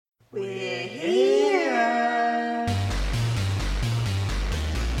We're here.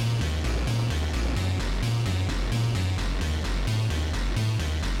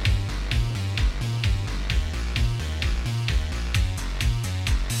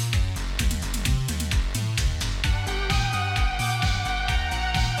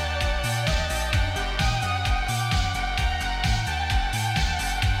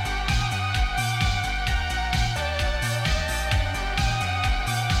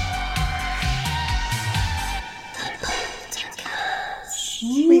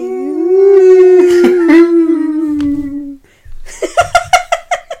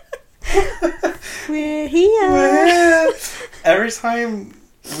 We're here. Every time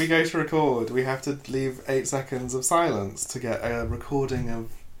we go to record, we have to leave 8 seconds of silence to get a recording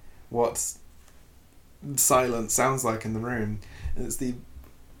of what silence sounds like in the room. And it's the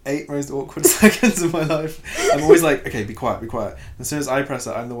 8 most awkward seconds of my life. I'm always like, okay, be quiet, be quiet. As soon as I press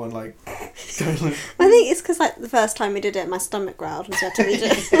it, I'm the one like, going like... I think it's because the first time we did it, my stomach growled and so I had to read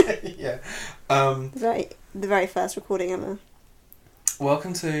it. Yeah. The very first recording ever.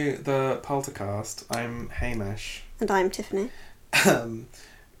 Welcome to the poltercast. I'm Hamish. And I'm Tiffany.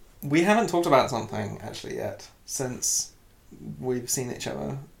 We haven't talked about something actually yet since we've seen each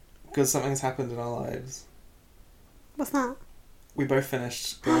other because something's happened in our lives. What's that? We both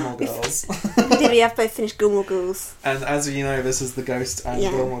finished Gilmore Girls. We did. We have both finished Gilmore Girls. And as you know, this is the Ghost and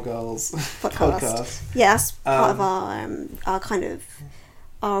Gilmore Girls podcast. Yeah, that's part of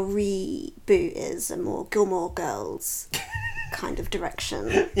our reboot is a more Gilmore Girls kind of direction.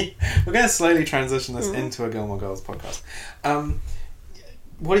 We're going to slowly transition this into a Gilmore Girls podcast.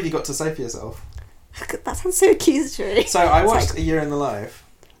 What have you got to say for yourself? That sounds so accusatory. So I watched A Year in the Life.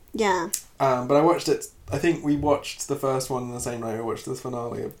 Yeah. But I watched it. I think we watched the first one in the same night we watched the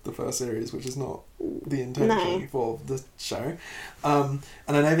finale of the first series, which is not the intention for the show. And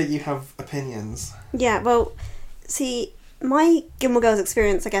I know that you have opinions. Yeah, well, see, my Gilmore Girls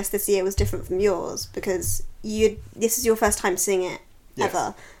experience, I guess, this year was different from yours because this is your first time seeing it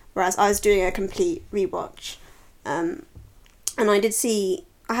ever, whereas I was doing a complete rewatch. And I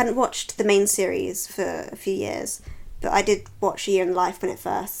hadn't watched the main series for a few years, but I did watch A Year in Life when it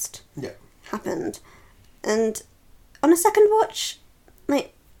first happened. And on a second watch,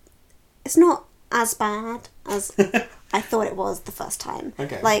 it's not as bad as I thought it was the first time.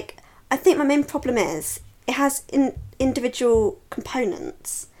 Okay. I think my main problem is it has individual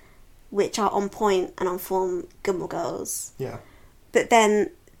components which are on point and on form Gilmore Girls. Yeah. But then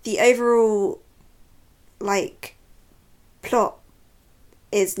the overall, plot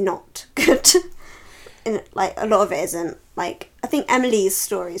is not good. And, a lot of it isn't. I think Emily's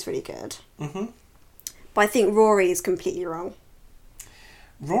story is really good. Mm-hmm. But I think Rory is completely wrong.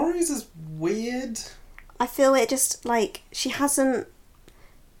 Rory's is weird. I feel it just, she hasn't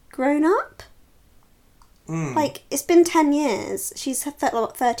grown up. It's been 10 years. She's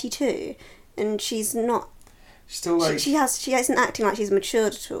 32, and she's not... She's still, She isn't acting like she's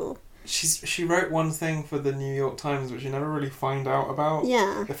matured at all. She wrote one thing for the New York Times, which you never really find out about.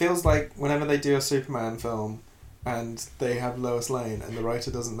 Yeah. It feels like whenever they do a Superman film, and they have Lois Lane, and the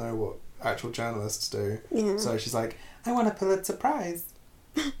writer doesn't know what actual journalists do. Yeah. So she's like, I want a Pulitzer Prize.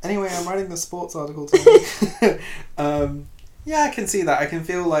 Anyway, I'm writing the sports article today. Yeah, I can see that. I can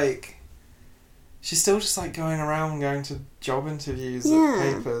feel like she's still just going around going to job interviews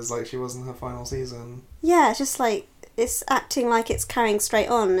at papers like she was in her final season. Yeah, it's just it's acting like it's carrying straight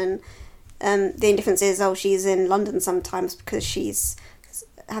on, and the only difference is she's in London sometimes because she's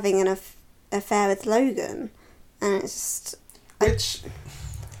having an affair with Logan, and it's just... Which...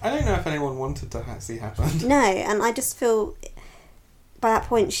 I don't know if anyone wanted to see happen. No, and I just feel by that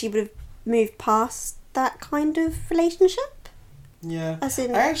point she would have moved past that kind of relationship. Yeah. I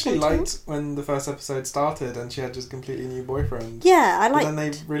actually liked when the first episode started and she had just a completely new boyfriend. Yeah, I liked... But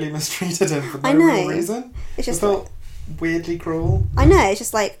then they really mistreated him for no real reason. It just felt weirdly cruel. I know, it's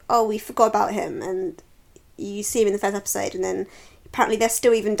just we forgot about him, and you see him in the first episode, and then apparently they're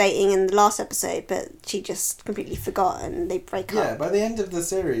still even dating in the last episode, but she just completely forgot and they break up. Yeah, by the end of the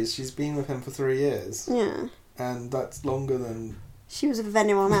series, she's been with him for 3 years. Yeah. And that's longer than... She was with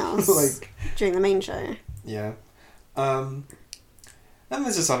anyone else during the main show. Yeah. And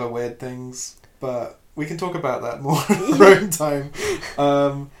there's just other weird things, but we can talk about that more in our own time.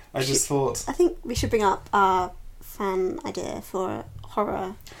 I think we should bring up our fan idea for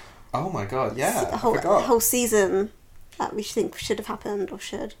horror. Oh my god, yeah, I forgot. A whole season... that we think should have happened or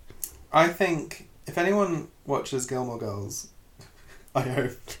should. I think if anyone watches Gilmore Girls, I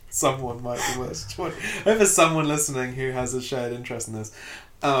hope someone might be worth. I hope there's someone listening who has a shared interest in this.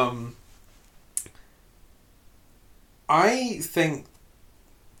 I think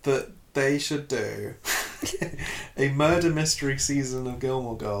that they should do a murder mystery season of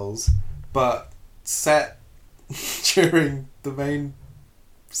Gilmore Girls, but set during the main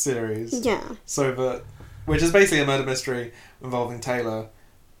series. Yeah. So that, which is basically a murder mystery involving Taylor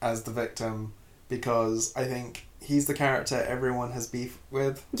as the victim, because I think he's the character everyone has beef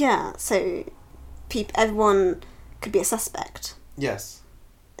with. Yeah, so everyone could be a suspect. Yes.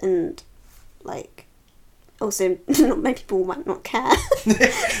 And, like, also, many people might not care.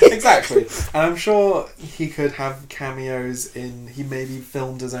 Exactly. And I'm sure he could have cameos in... He maybe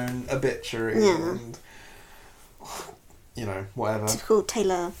filmed his own obituary and... You know, whatever. Typical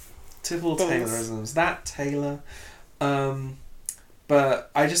Taylor Taylorisms. That Taylor.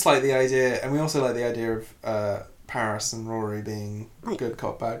 But I just like the idea... And we also like the idea of Paris and Rory being like, good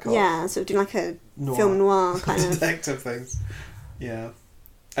cop, bad cop. Yeah, sort of doing like a film noir kind of... detective things. Yeah.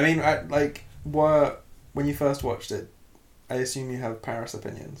 I mean, when you first watched it, I assume you have Paris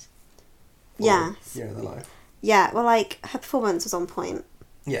opinions. Yeah. Year in the life. Yeah, well, like, her performance was on point.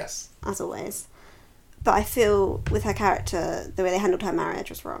 Yes. As always. But I feel, with her character, the way they handled her marriage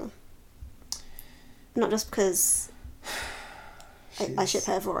was wrong. Not just because I ship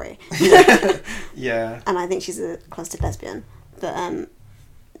her with Rory. Yeah. And I think she's a closeted lesbian. But,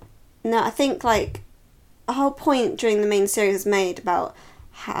 no, I think, like, a whole point during the main series was made about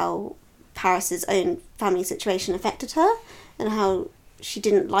how Paris's own family situation affected her and how she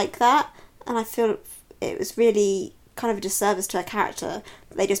didn't like that, and I feel it was really kind of a disservice to her character.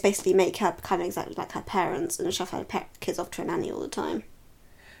 They just basically make her kind of exactly like her parents and shove her kids off to a nanny all the time.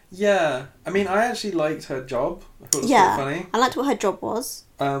 Yeah, I mean, I actually liked her job. I thought it was quite funny. I liked what her job was.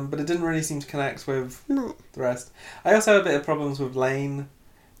 But it didn't really seem to connect with the rest. I also had a bit of problems with Lane,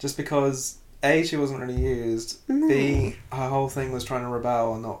 just because A, she wasn't really used. No. B, her whole thing was trying to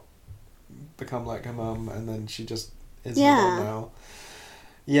rebel and not become like her mum, and then she just is her mum now.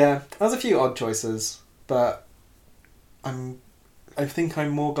 Yeah, there's a few odd choices, but I think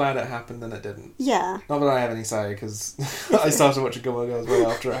I'm more glad it happened than it didn't. Yeah. Not that I have any say, because I started watching Gilmore Girls way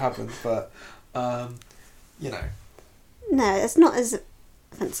after it happened, but, you know. No, it's not as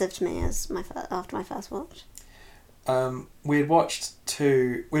offensive to me as after my first watch. We had watched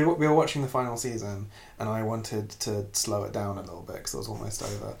we were watching the final season, and I wanted to slow it down a little bit because it was almost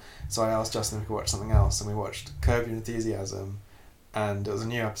over. So I asked Justin if we could watch something else, and we watched Curb Your Enthusiasm, and it was a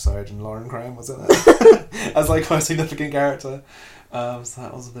new episode, and Lauren Graham was in it as like quite a significant character. So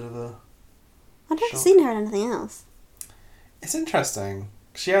that was a bit of a I've never seen her in anything else. It's interesting.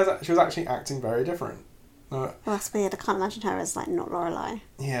 She was actually acting very different. Well, that's weird. I can't imagine her as like not Lorelai.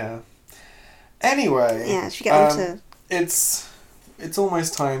 Yeah. Anyway, yeah, should we get on to... It's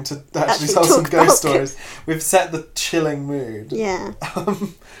almost time to actually tell some ghost stories. We've set the chilling mood. Yeah.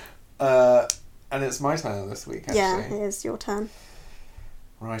 And it's my turn this week, actually. Yeah, it is your turn.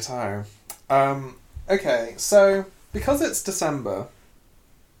 Righto. Okay, so because it's December...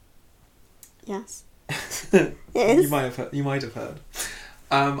 Yes. It is. You might have heard.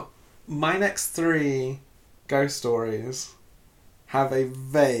 My next 3 ghost stories have a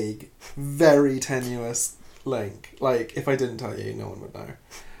vague, very tenuous link. Like, if I didn't tell you, no one would know.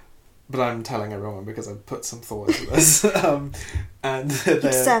 But I'm telling everyone because I've put some thought into this. And you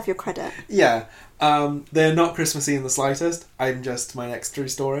deserve your credit. Yeah. They're not Christmassy in the slightest. My next 3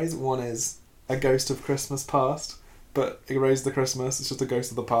 stories. One is a ghost of Christmas past, but erase the Christmas, it's just a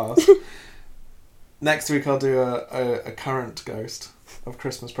ghost of the past. Next week I'll do a current ghost of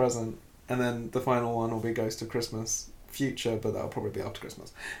Christmas present, and then the final one will be ghost of Christmas future, but that'll probably be after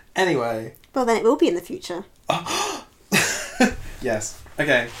Christmas. Anyway. Well, then it will be in the future. Yes.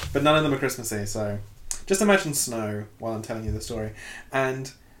 Okay, but none of them are Christmassy, so just imagine snow while I'm telling you the story.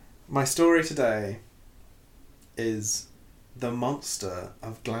 And my story today is the Monster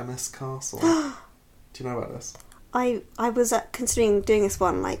of Glamis Castle. Do you know about this? I was considering doing this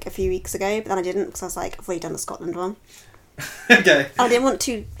one like a few weeks ago, but then I didn't because I was like, I've already done the Scotland one. Okay. I didn't want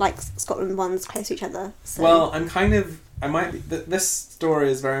to like Scotland ones close to each other. So. Well, I might be... This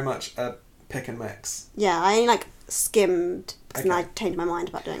story is very much a pick and mix. Yeah, I only like skimmed and I changed my mind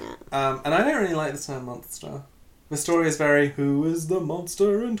about doing it. And I don't really like the term monster. The story is very, who is the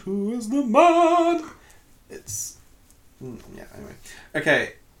monster and who is the man? It's... yeah, anyway.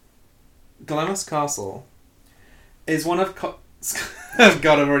 Okay. Glamis Castle is one of... oh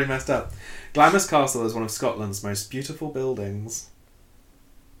God, I've already messed up. Glamis Castle is one of Scotland's most beautiful buildings.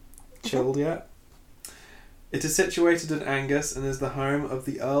 Chilled yet? It is situated in Angus and is the home of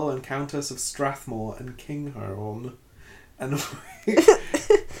the Earl and Countess of Strathmore and Kinghorn. And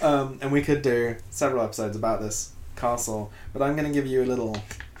we could do several episodes about this castle, but I'm going to give you a little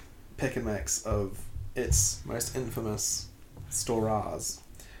pick and mix of its most infamous stories.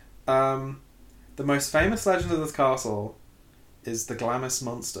 The most famous legend of this castle is the Glamis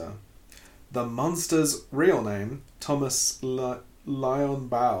Monster. The monster's real name, Thomas Lyon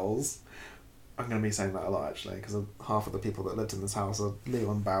Bowles. I'm going to be saying that a lot, actually, because half of the people that lived in this house are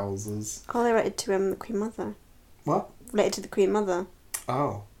Leon Bowleses. Oh, they're related to the Queen Mother. What? Related to the Queen Mother.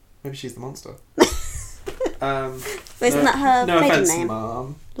 Oh, maybe she's the monster. Isn't that her no maiden offense, name?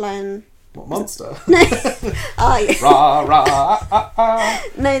 Mum. Lion. What monster? No. Oh, yeah. Rah, rah, ah, ah.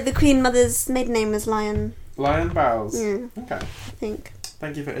 No, the Queen Mother's maiden name was Lion. Lion Bowles. Yeah. Okay. I think.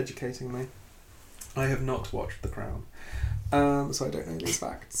 Thank you for educating me. I have not watched The Crown, so I don't know these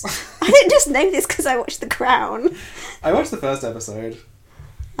facts. I didn't just know this because I watched The Crown. I watched the first episode.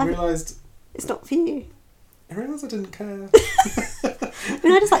 I realised... It's not for you. I realised I didn't care. I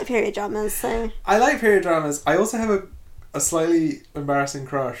mean, I just like period dramas, so... I like period dramas. I also have a slightly embarrassing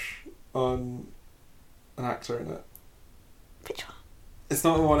crush on an actor in it. Which one? It's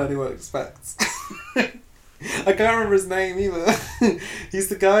not the one anyone expects. I can't remember his name either. He's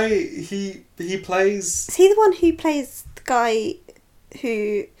the guy, he plays... Is he the one who plays the guy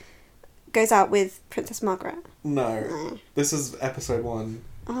who goes out with Princess Margaret? No. This is episode 1.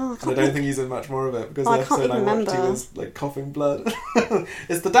 Oh, And I don't think he's in much more of it, because the I can't episode I even watched, he remember. was, like, coughing blood.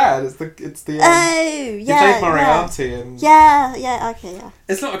 It's the dad, it's the Oh, he yeah. played Moriarty, and... Yeah, okay, yeah.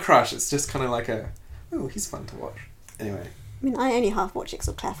 It's not a crush, it's just kind of like oh, he's fun to watch. Anyway. I mean, I only half watch Chicks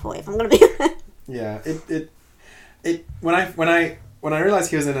of Claire Foy, if I'm going to be honest. Yeah, it when I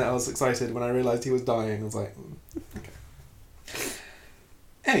realised he was in it, I was excited. When I realised he was dying, I was like, okay.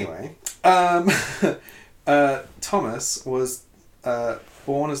 Anyway, Thomas was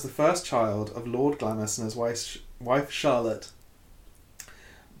born as the first child of Lord Glamis and his wife Charlotte,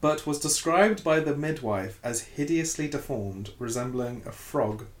 but was described by the midwife as hideously deformed, resembling a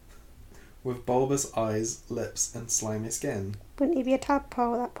frog, with bulbous eyes, lips, and slimy skin. Wouldn't he be a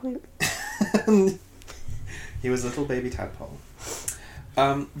tadpole at that point? He was a little baby tadpole.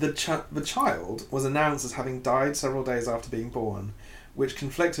 The child was announced as having died several days after being born, which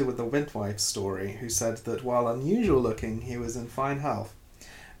conflicted with the midwife's story, who said that while unusual looking, he was in fine health.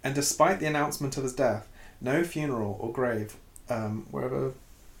 And despite the announcement of his death, no funeral or grave were ever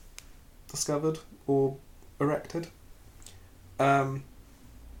discovered or erected.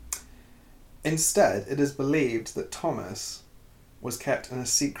 Instead, it is believed that Thomas was kept in a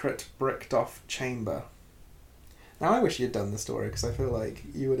secret bricked-off chamber. Now, I wish you'd done the story, because I feel like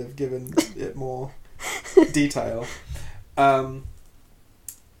you would have given it more detail.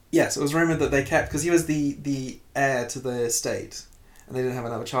 Yes, it was rumoured that they kept... Because he was the heir to the estate, and they didn't have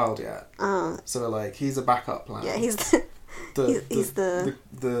another child yet. So, like, he's a backup plan. Yeah, he's the he's the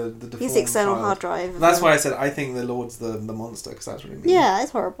deformed external child. hard drive. That's why I said I think the Lord's the monster, because that's really mean. Yeah,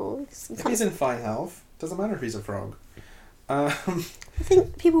 it's horrible. If he's in fine health, doesn't matter if he's a frog. I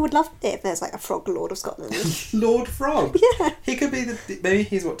think people would love it if there's like a frog Lord of Scotland. Lord Frog. Yeah. He could be maybe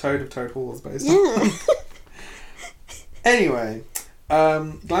he's what Toad of Toad Hall is based on. Yeah. Anyway,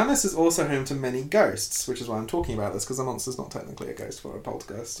 Glamis is also home to many ghosts, which is why I'm talking about this, because a monster's not technically a ghost for a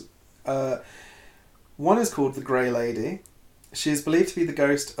poltergeist. One is called the Grey Lady. She is believed to be the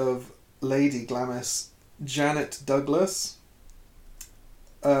ghost of Lady Glamis Janet Douglas,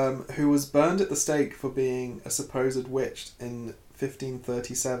 who was burned at the stake for being a supposed witch in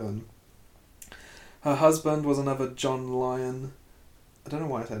 1537. Her husband was another John Lyon. I don't know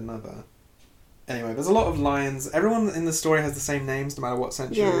why I said another. Anyway, there's a lot of lions. Everyone in the story has the same names, no matter what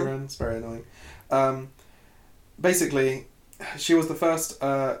century you're in. It's very annoying. Basically, she was the first...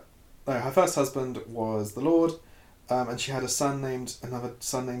 her first husband was the Lord, and she had another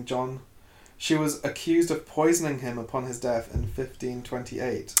son named John. She was accused of poisoning him upon his death in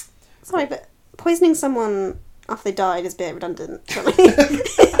 1528. Sorry, but poisoning someone after they died is a bit redundant. I'm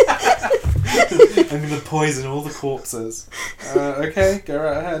going to poison all the corpses. Okay, go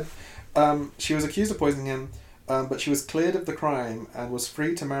right ahead. She was accused of poisoning him, but she was cleared of the crime and was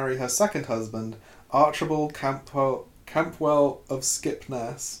free to marry her second husband, Archibald Campwell of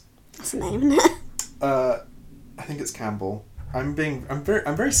Skipness. That's a name, isn't it? I think it's Campbell. I'm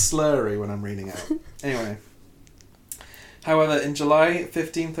very slurry when I'm reading it. Anyway. However, in July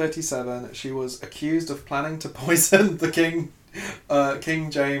 1537, she was accused of planning to poison the King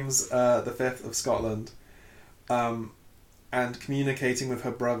James V of Scotland, and communicating with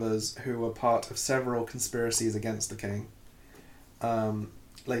her brothers, who were part of several conspiracies against the king.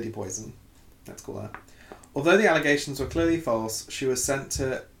 Lady Poison, let's call her. Although the allegations were clearly false, she was sent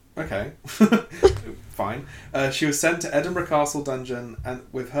to... Okay, fine. She was sent to Edinburgh Castle dungeon and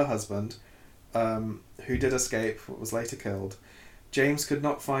with her husband, who did escape, but was later killed. James could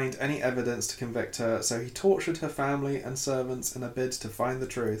not find any evidence to convict her, so he tortured her family and servants in a bid to find the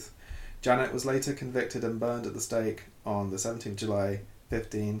truth. Janet was later convicted and burned at the stake on the 17th of July,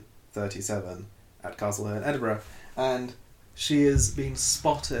 1537, at Castle Hill in Edinburgh. And she has been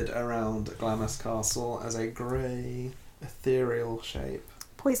spotted around Glamis Castle as a grey, ethereal shape.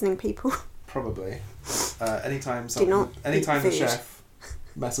 Poisoning people. Probably. Anytime the chef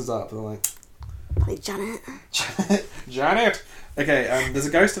messes up, they're like... Hey, Janet. Janet! Okay, there's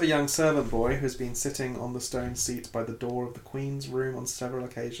a ghost of a young servant boy who's been sitting on the stone seat by the door of the Queen's room on several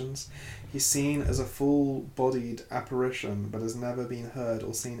occasions. He's seen as a full-bodied apparition, but has never been heard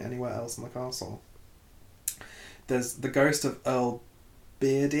or seen anywhere else in the castle. There's the ghost of Earl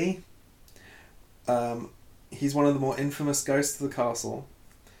Beardy. He's one of the more infamous ghosts of the castle.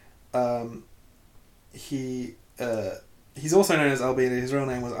 He's also known as Earl Beardy. His real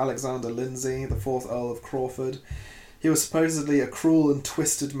name was Alexander Lindsay, the 4th Earl of Crawford. He was supposedly a cruel and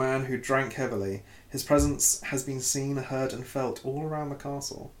twisted man who drank heavily. His presence has been seen, heard and felt all around the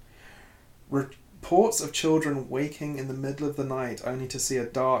castle. Reports of children waking in the middle of the night only to see a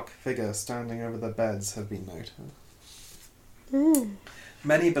dark figure standing over their beds have been noted.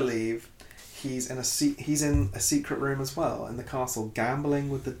 Many believe he's in a secret room as well in the castle, gambling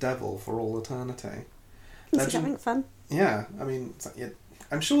with the devil for all eternity. Is having fun? Yeah, I mean,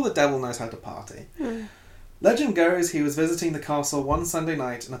 I'm sure the devil knows how to party. Legend goes he was visiting the castle one Sunday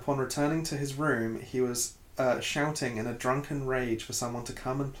night, and upon returning to his room, he was shouting in a drunken rage for someone to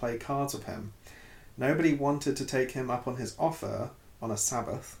come and play cards with him. Nobody wanted to take him up on his offer on a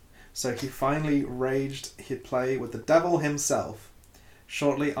Sabbath, so he finally raged he'd play with the devil himself.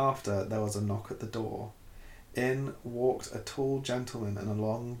 Shortly after, there was a knock at the door. In walked a tall gentleman in a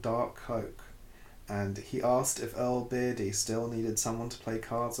long, dark cloak, and he asked if Earl Beardy still needed someone to play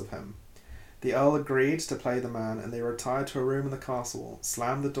cards with him. The Earl agreed to play the man, and they retired to a room in the castle,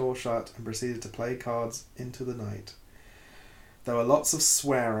 slammed the door shut, and proceeded to play cards into the night. There were lots of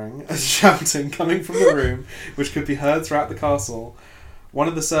swearing and shouting coming from the room, which could be heard throughout the castle. One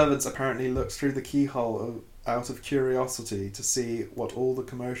of the servants apparently looked through the keyhole out of curiosity to see what all the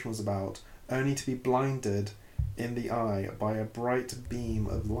commotion was about, only to be blinded in the eye by a bright beam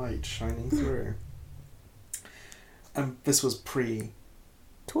of light shining through. And this was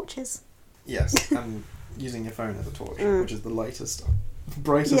torches. Yes, and using your phone as a torch, which is the brightest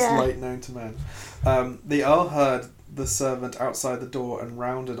light known to man. The Earl heard the servant outside the door and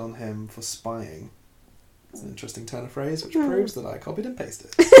rounded on him for spying. It's an interesting turn of phrase, which proves that I copied and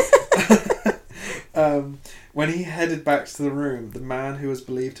pasted. When he headed back to the room, the man who was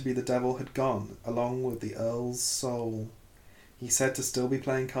believed to be the devil had gone, along with the Earl's soul. He said to still be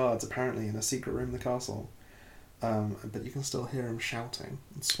playing cards, apparently in a secret room in the castle. But you can still hear him shouting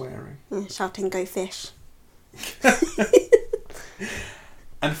and swearing. Shouting, go fish.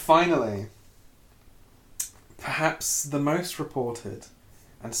 And finally, perhaps the most reported,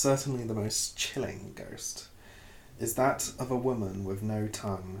 and certainly the most chilling ghost, is that of a woman with no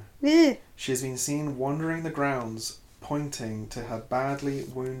tongue. She has been seen wandering the grounds, pointing to her badly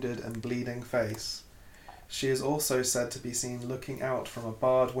wounded and bleeding face. She is also said to be seen looking out from a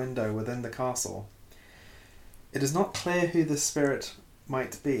barred window within the castle. It is not clear who this spirit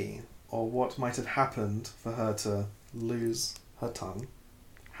might be, or what might have happened for her to lose her tongue.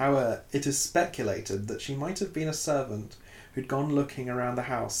 However, it is speculated that she might have been a servant who'd gone looking around the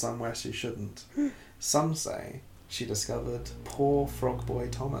house somewhere she shouldn't. Some say she discovered poor frog boy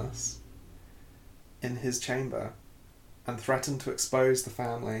Thomas in his chamber and threatened to expose the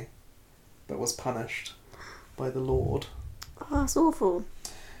family, but was punished by the Lord. Oh, that's awful.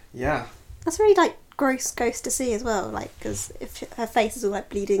 Yeah. That's really, gross ghost to see as well, because if her face is all,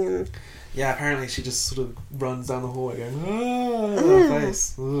 bleeding and... Yeah, apparently she just sort of runs down the hallway going, her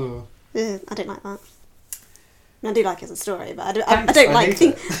face. Ugh. I don't like that. I do like it as a story, but I don't like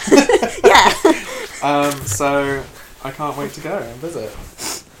things. Yeah. So I can't wait to go and visit.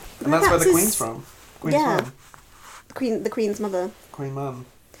 And that's where the Queen's from. Queen's mum. The Queen's mother. Queen mum.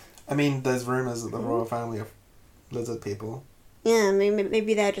 I mean, there's rumours that the royal family are lizard people. Yeah,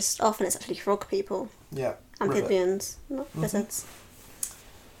 maybe they're just off and it's actually frog people. Yeah. Amphibians, not lizards.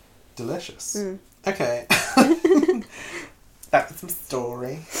 Delicious. Okay. That's the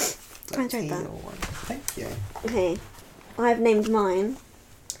story. I enjoyed that. Thank you. Okay. I've named mine.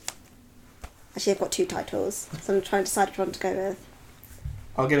 Actually, I've got 2 titles, so I'm trying to decide which one to go with.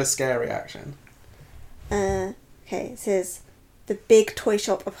 I'll give a scary action. Okay, it says The Big Toy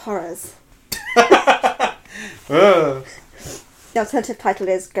Shop of Horrors. The alternative title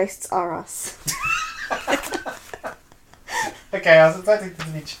is Ghosts Are Us. Okay, I was expecting to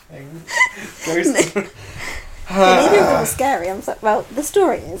be changed. Ghosts. Neither of them are scary. I was like, well, the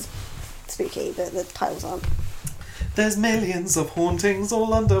story is spooky, but the titles aren't. There's millions of hauntings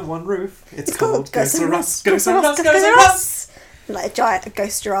all under one roof. It's called Ghosts Ghosts of of Us, Us, Ghosts of Us, Ghosts of Us. Like a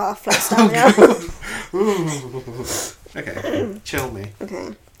ghost giraffe floats down the Okay, chill me.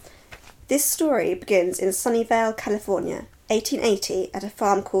 Okay. This story begins in Sunnyvale, California, 1880, at a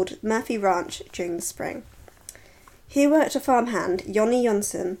farm called Murphy Ranch during the spring. Here worked a farmhand, Jonny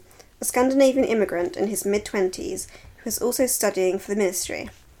Jonsson, a Scandinavian immigrant in his mid-20s who was also studying for the ministry.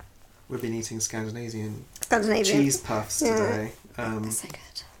 We've been eating Scandinavian Scandinavian. cheese puffs today. They're so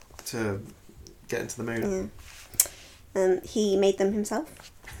good. To get into the mood. Yeah. He made them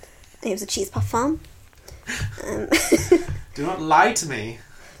himself. It was a cheese puff farm. Do not lie to me.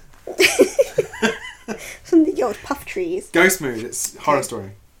 From the old puff trees. Ghost mood, it's horror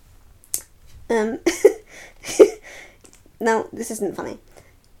story. Now, this isn't funny.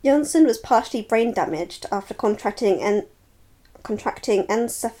 Jonsson was partially brain damaged after contracting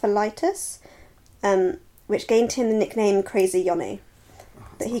encephalitis, which gained him the nickname Crazy Jonny.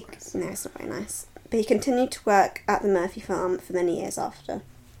 But no, it's not very nice. But he continued to work at the Murphy farm for many years after.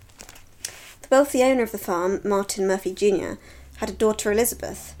 The wealthy owner of the farm, Martin Murphy Jr., had a daughter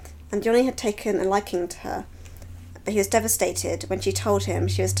Elizabeth, and Jonny had taken a liking to her, but he was devastated when she told him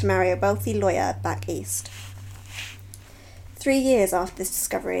she was to marry a wealthy lawyer back east. 3 years after this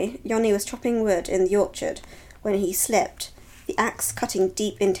discovery, Jonny was chopping wood in the orchard when he slipped, the axe cutting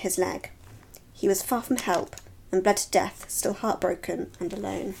deep into his leg. He was far from help and bled to death, still heartbroken and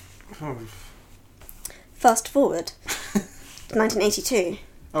alone. Fast forward to 1982.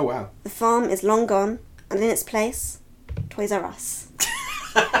 Oh, wow. The farm is long gone, and in its place, Toys R Us.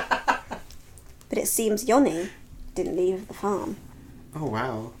 But it seems Jonny didn't leave the farm. Oh,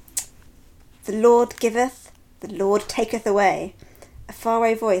 wow. The Lord giveth, the Lord taketh away. A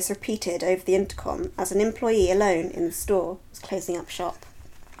faraway voice repeated over the intercom as an employee alone in the store was closing up shop.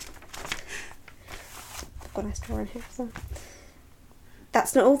 I've got a nice drawer in here as well.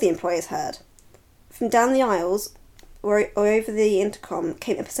 That's not all the employees heard. From down the aisles or over the intercom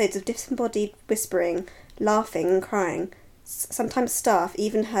came episodes of disembodied whispering, laughing and crying. Sometimes staff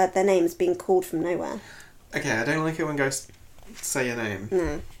even heard their names being called from nowhere. Okay, I don't like it when ghosts say your name.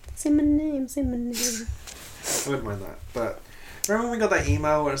 No. Say my name, say my name. I wouldn't mind that. But remember when we got that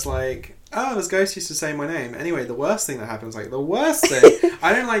email where it's like, oh, this ghost used to say my name. Anyway, the worst thing that happens, like, the worst thing,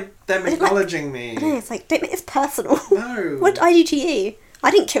 I don't like them acknowledging me. I know, it's like, don't make this personal. No. What did I do to you?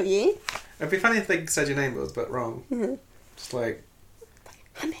 I didn't kill you. It'd be funny if they said your name but wrong. Mm-hmm. Just like...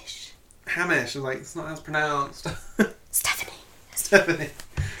 Hamish. Hamish, and like, it's not as pronounced. Stephanie.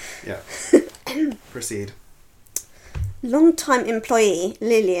 Yeah. Proceed. Long-time employee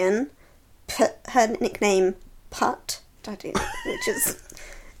Lillian put her nickname Putt, which is...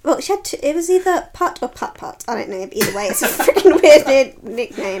 Well, she had to, it was either Putt or Putt. I don't know, but either way, it's a freaking weird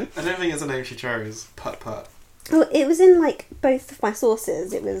nickname. I don't think it's a name she chose. Putt. Well, it was in, like, both of my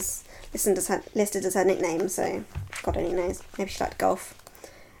sources. It was listed as her nickname, so God only knows. Maybe she liked golf.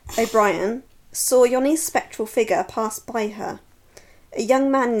 O'Brien saw Jonny's spectral figure pass by her. A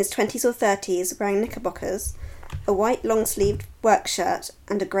young man in his 20s or 30s wearing knickerbockers, a white long-sleeved work shirt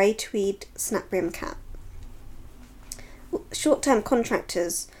and a grey tweed snap-brim cap. Short-term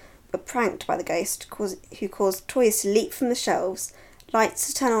contractors were pranked by the ghost, who caused toys to leap from the shelves, lights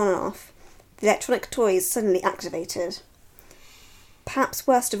to turn on and off, the electronic toys suddenly activated. Perhaps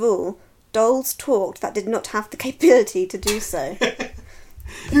worst of all, dolls talked that did not have the capability to do so.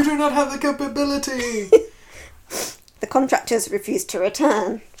 You do not have the capability! The contractors refused to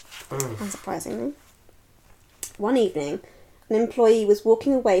return. Oh. Unsurprisingly. One evening, an employee was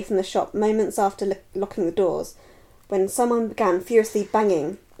walking away from the shop moments after locking the doors when someone began furiously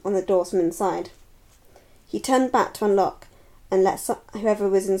banging on the doors from inside. He turned back to unlock and let whoever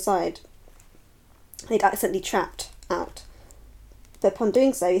was inside they'd accidentally trapped out. But upon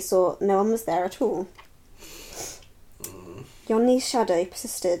doing so, he saw no one was there at all. Jonny's shadow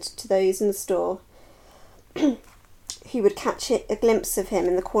persisted to those in the store who would catch a glimpse of him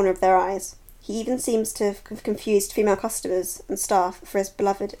in the corner of their eyes. He even seems to have confused female customers and staff for his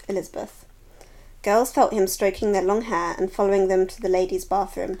beloved Elizabeth. Girls felt him stroking their long hair and following them to the ladies'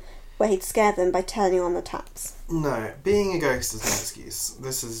 bathroom, where he'd scare them by turning on the taps. No, being a ghost is no excuse.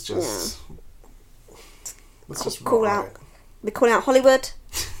 This is just... Yeah. It's just call out. Right. We're calling out Hollywood.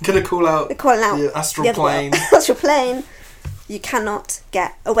 Gonna call out the astral plane. Astral plane. You cannot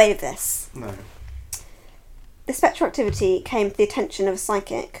get away with this. No. The spectral activity came to the attention of a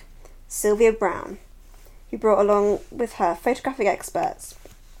psychic, Sylvia Brown, who brought along with her photographic experts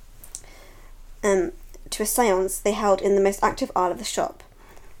to a séance they held in the most active aisle of the shop.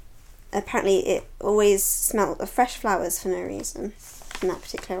 apparently it always smelled of fresh flowers for no reason in that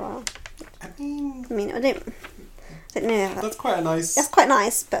particular aisle. I mean, I don't know. That's quite a nice... That's quite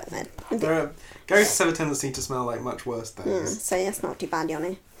nice, but... Ghosts have a tendency to smell like much worse things. Yeah, so that's not too bad,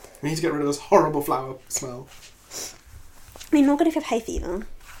 Yanni. We need to get rid of this horrible flower smell. I mean, not good if you have hay fever.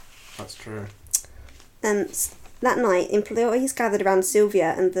 That's true. That night, employees gathered around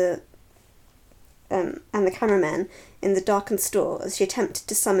Sylvia and the cameramen in the darkened store as she attempted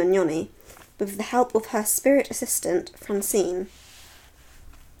to summon Yoni, with the help of her spirit assistant, Francine.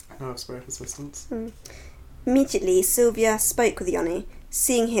 I know of spirit assistants. Immediately, Sylvia spoke with Yoni,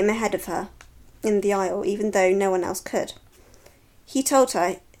 seeing him ahead of her in the aisle, even though no one else could. He told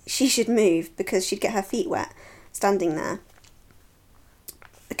her she should move because she'd get her feet wet, standing there.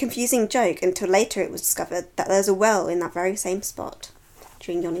 A confusing joke until later it was discovered that there's a well in that very same spot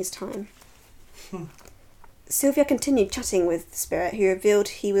during Yoni's time. Sylvia continued chatting with the spirit, who revealed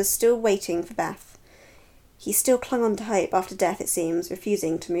he was still waiting for Beth. He still clung on to hope after death, it seems,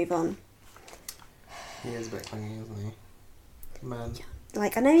 refusing to move on. He is a bit clingy, isn't he? Man.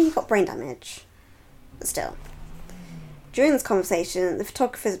 Like, I know you got brain damage, but still. During this conversation, the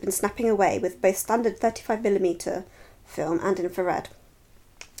photographer has been snapping away with both standard 35mm film and infrared.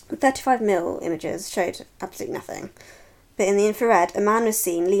 The 35mm images showed absolutely nothing, but in the infrared, a man was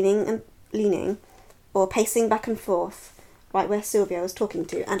seen leaning or pacing back and forth, right where Sylvia was talking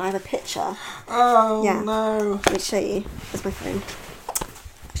to, and I have a picture. Oh, yeah. no. Let me show you. There's my phone.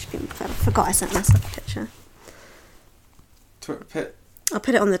 I forgot I sent myself a picture. I'll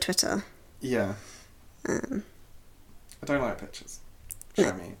put it on the Twitter. Yeah. I don't like pictures.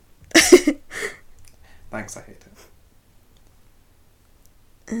 Show me. Thanks, I hate it.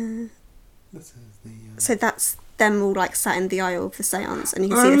 This is the... So that's them all like sat in the aisle of the seance, and you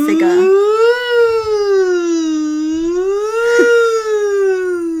can see the figure.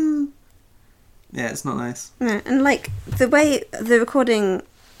 Yeah, it's not nice. No, and like the way the recording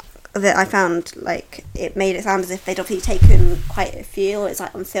that I found, like, it made it sound as if they'd obviously taken quite a few, it's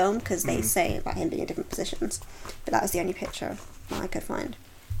like on film, because they say about him being in different positions. But that was the only picture that I could find.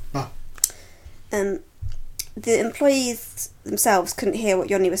 The employees themselves couldn't hear what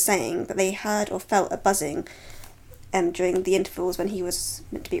Yoni was saying, but they heard or felt a buzzing during the intervals when he was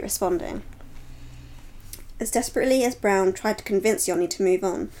meant to be responding. As desperately as Brown tried to convince Yoni to move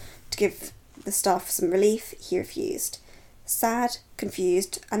on, to give the staff some relief, he refused. Sad,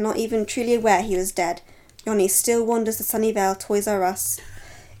 confused, and not even truly aware he was dead, Yoni still wanders the Sunnyvale Toys R Us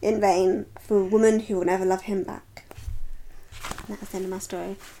in vain for a woman who will never love him back. And that was the end of my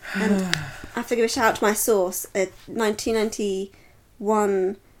story. And I have to give a shout out to my source, a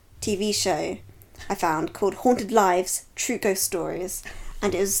 1991 TV show I found called Haunted Lives, True Ghost Stories,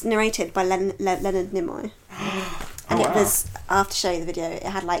 and it was narrated by Leonard Nimoy. And it was, after showing the video, it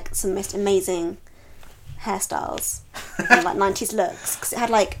had like some most amazing hairstyles and like 90s looks, because it had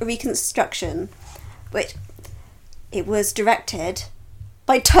like a reconstruction, which it was directed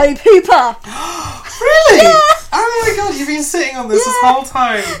by Tobe Hooper. Really? Yeah. Oh my god, you've been sitting on this whole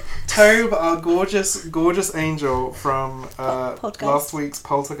time. Tobe, our gorgeous angel from last week's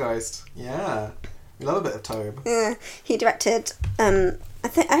Poltergeist. Yeah, we love a bit of Tobe. Yeah, he directed. I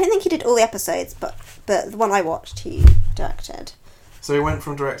don't think he did all the episodes, but the one I watched, he directed. So he went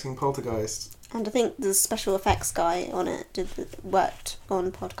from directing Poltergeist. And I think the special effects guy on it worked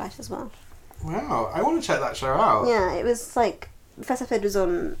on Poltergeist as well. Wow, I want to check that show out. Yeah, it was like, the first episode was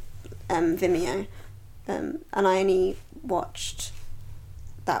on Vimeo, and I only watched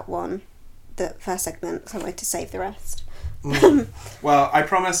that one, the first segment, because I wanted to save the rest. Well, I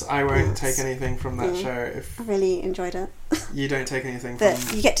promise I won't take anything from that show. If I really enjoyed it. You don't take anything but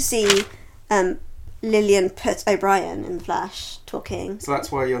from... you get to see Lillian Putt O'Brien in the flesh talking. So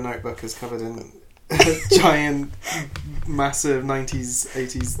that's why your notebook is covered in giant, massive 90s,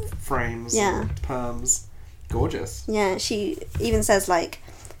 80s frames and perms. Gorgeous. Yeah, she even says like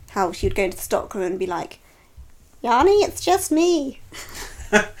how she would go into the stockroom and be like, Yanni, it's just me.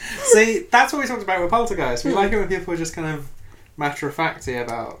 See, that's what we talked about with Poltergeist. We like it when people are just kind of matter-of-facty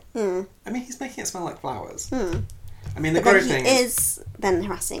about... I mean, he's making it smell like flowers. I mean, the gross thing is then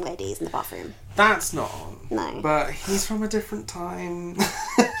harassing ladies in the bathroom. That's not on. No. But he's from a different time.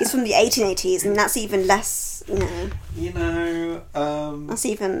 He's from the 1880s, and that's even less, that's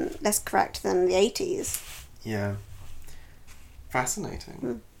even less correct than the 80s. Yeah.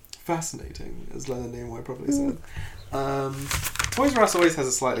 Fascinating. Fascinating, as Leonard Nimoy probably said. Toys R Us always has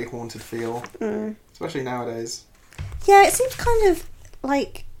a slightly haunted feel, especially nowadays. Yeah, it seems kind of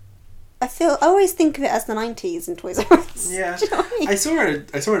like... I always think of it as the 90s in Toys R Us. Yeah. Do you know what I mean?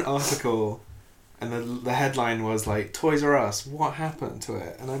 I saw an article And the headline was like, Toys R Us, what happened to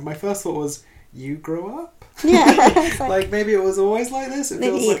it? And my first thought was, you grow up? Yeah. Like maybe it was always like this. It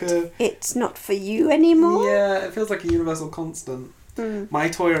feels like it's not for you anymore. Yeah, it feels like a universal constant. Mm. My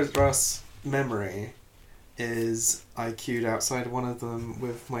Toys R Us memory is I queued outside one of them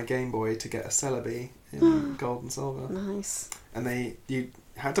with my Game Boy to get a Celebi in gold and silver. Nice. And you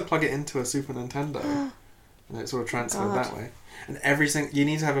had to plug it into a Super Nintendo, and it sort of transferred that way. And you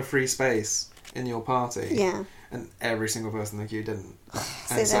need to have a free space in your party. Yeah. And every single person in the queue didn't.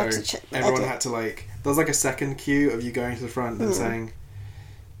 So And so everyone had to there was like a second queue of you going to the front and saying,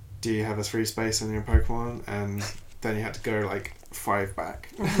 do you have a free space in your Pokemon? And then you had to go like 5 back.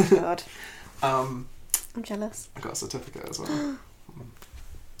 Oh my god. I'm jealous. I got a certificate as well.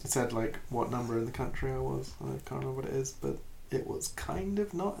 It said like what number in the country I was. I can't remember what it is, but it was kind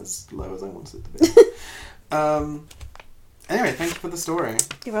of not as low as I wanted it to be. Anyway, thank you for the story.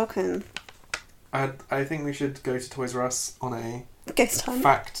 You're welcome. I think we should go to Toys R Us on a ghost hunt.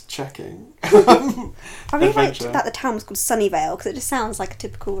 Fact-checking I really liked adventure. that the town was called Sunnyvale, because it just sounds like a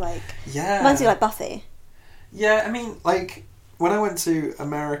typical, like... Yeah. Reminds me of, like, Buffy. Yeah, I mean, like, when I went to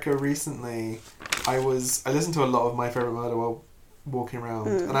America recently, I listened to a lot of My Favorite Murder while walking around,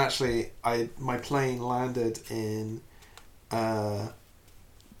 and actually, my plane landed in...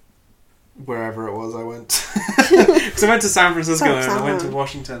 wherever it was I went. Because I went to San Francisco and I went to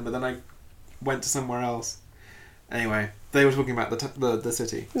Washington, but then I went to somewhere else. Anyway, they were talking about the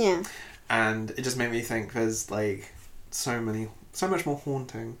city. Yeah. And it just made me think there's like so much more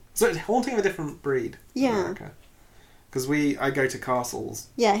haunting. So it's haunting of a different breed. Yeah. In America. Because I go to castles.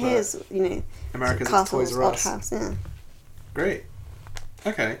 Yeah, here's, America's castles, Toys R Us. Odd House, yeah. Great.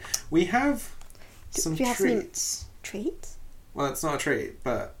 Okay. We have some treats. Treats? Well, it's not a treat,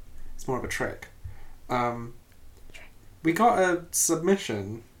 but it's more of a trick. We got a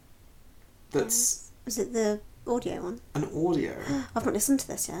submission that's... Is it the audio one? An audio. I've not listened to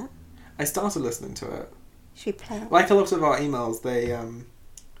this yet. I started listening to it. Should we play it? Like a lot of our emails,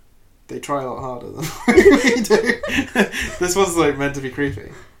 they try a lot harder than we do. This was like meant to be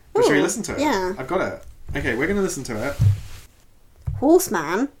creepy. But should we listen to it? Yeah. I've got it. Okay, we're going to listen to it.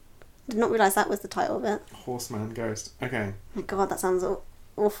 Horseman? Did not realise that was the title of it. Horseman Ghost. Okay. Oh my god, that sounds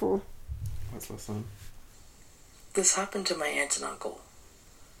awful. Let's listen. This happened to my aunt and uncle.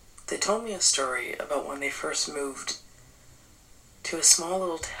 They told me a story about when they first moved to a small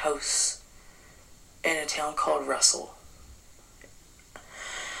little house in a town called Russell.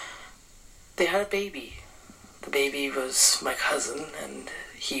 They had a baby. The baby was my cousin, and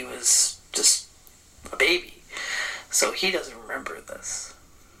he was just a baby, so he doesn't remember this.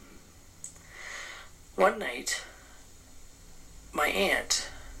 One night, my aunt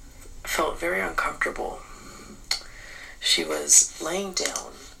felt very uncomfortable. She was laying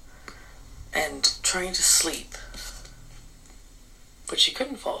down and trying to sleep, but she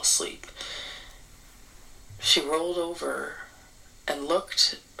couldn't fall asleep. She rolled over and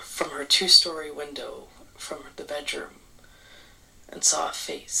looked from her 2-story window from the bedroom and saw a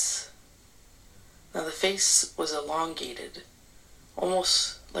face. Now the face was elongated,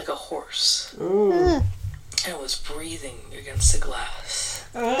 almost like a horse, and it was breathing against the glass.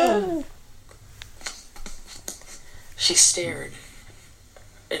 She stared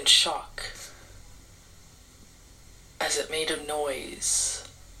in shock as it made a noise,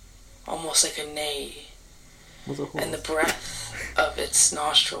 almost like a neigh, and the breath of its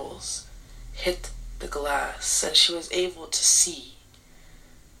nostrils hit the glass, and she was able to see.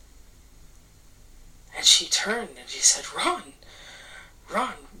 And she turned and she said, Ron,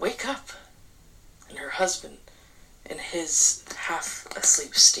 wake up. And her husband, in his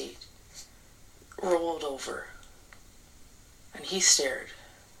half-asleep state, rolled over. And he stared,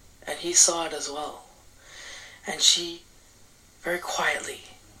 and he saw it as well. And she, very quietly,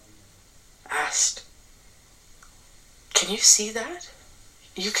 asked, "Can you see that?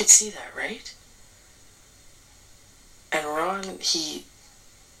 You could see that, right?" And Ron, he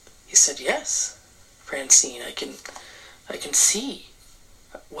said, "Yes, Francine, I can see.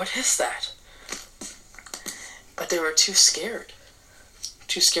 What is that?" But they were too scared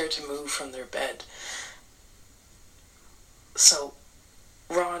to move from their bed. So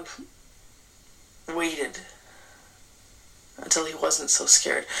Ron waited until he wasn't so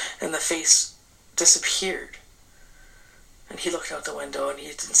scared, and the face disappeared. And he looked out the window and he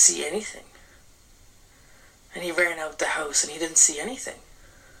didn't see anything. And he ran out the house and he didn't see anything.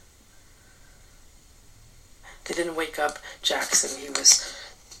 They didn't wake up Jackson. He was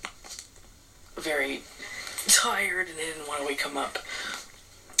very tired and they didn't want to wake him up.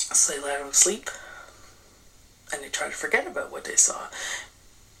 So they let him sleep. And they tried to forget about what they saw.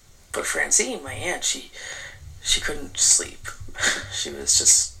 But Francine, my aunt, she couldn't sleep. She was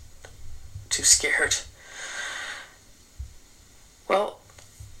just too scared. Well,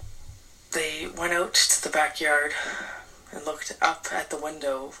 they went out to the backyard and looked up at the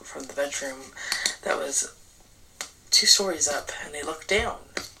window from the bedroom that was 2 stories up, and they looked down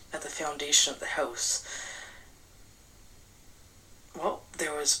at the foundation of the house. Well,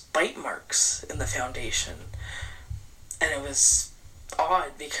 there was bite marks in the foundation, and it was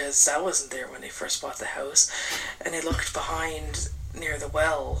odd because that wasn't there when they first bought the house. And they looked behind near the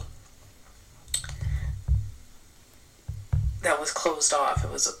well that was closed off.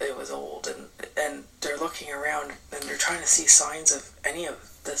 It was old, and they're looking around and they're trying to see signs of any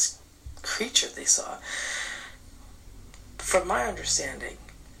of this creature they saw. From my understanding,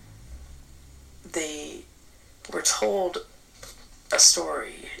 they were told a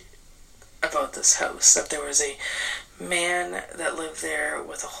story about this house, that there was a man that lived there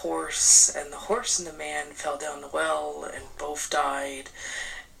with a horse, and the horse and the man fell down the well and both died.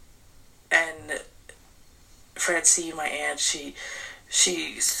 And Francine, my aunt, she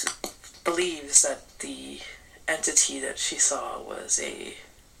believes that the entity that she saw was a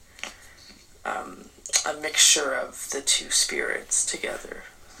mixture of the 2 spirits together.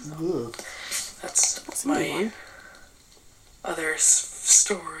 So that's my other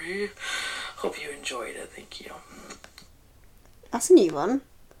story. Hope you enjoyed it. Thank you. That's a new one.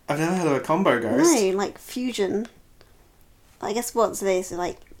 I've never heard of a combo ghost. No, like fusion. I guess once they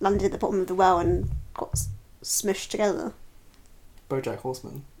landed at the bottom of the well and got smushed together. BoJack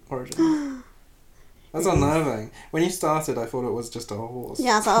Horseman origin. That's unnerving. When you started, I thought it was just a horse.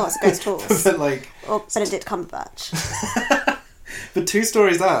 Yeah, I was like, oh, it's a ghost horse. But or Benedict Cumberbatch. But 2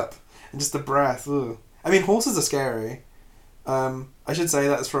 stories up, and just the breath. Ugh. I mean, horses are scary. I should say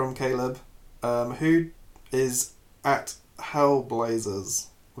that's from Caleb, who is at Hellblazers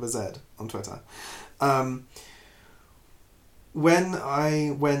with a Z on Twitter. When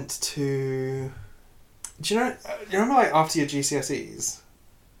I went to... Do you remember after your GCSEs,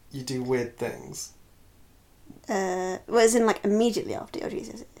 you do weird things? Was in immediately after your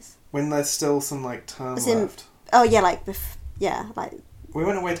GCSEs? When there's still some term left. Oh yeah, We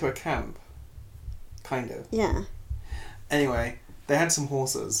went away to a camp. Kind of. Yeah. Anyway, they had some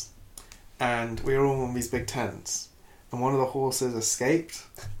horses, and we were all in these big tents, and one of the horses escaped,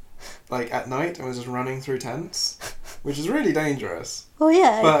 at night, and was just running through tents, which is really dangerous. Oh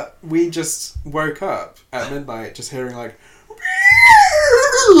yeah. But we just woke up at midnight just hearing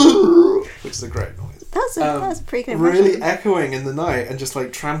which is a great noise. That's a pretty good really impression. echoing in the night and just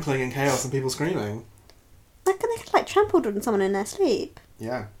trampling in chaos and people screaming. They could trampled on someone in their sleep.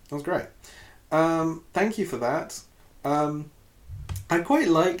 Yeah, that was great. Thank you for that. I quite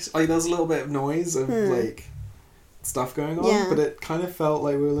liked there was a little bit of noise of stuff going on, but it kind of felt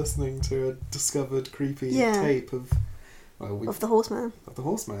like we were listening to a discovered creepy tape of the horseman. Of the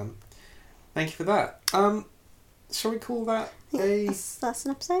horseman. Thank you for that. Shall we call that that's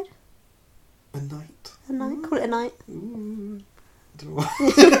an episode? A night. A night. Call it a night. Ooh. I don't know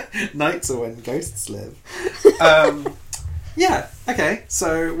what. Nights are when ghosts live. Yeah, okay.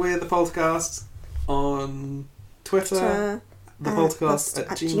 So we're the Poltercast on Twitter. Thepoltercast at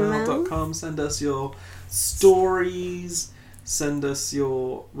gmail.com. Send us your stories. Send us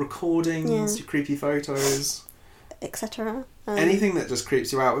your recordings, your creepy photos, etc. Anything that just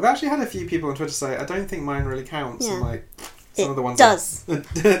creeps you out. We've actually had a few people on Twitter say, I don't think mine really counts. Yeah. And some of the ones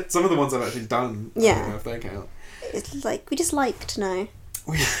some of the ones I've actually done, I don't know if they count. It's we just like to know.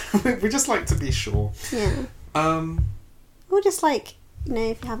 We just like to be sure. Yeah. Or just if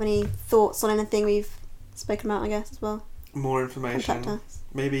you have any thoughts on anything we've spoken about, I guess, as well. More information. Contact us.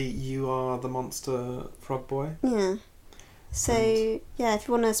 Maybe you are the monster frog boy. Yeah. So, if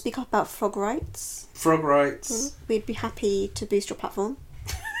you want to speak up about frog rights. Frog rights. We'd be happy to boost your platform.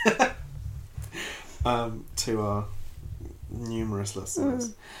 To our numerous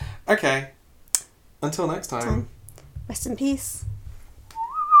listeners. Okay. Until next time. Rest in peace.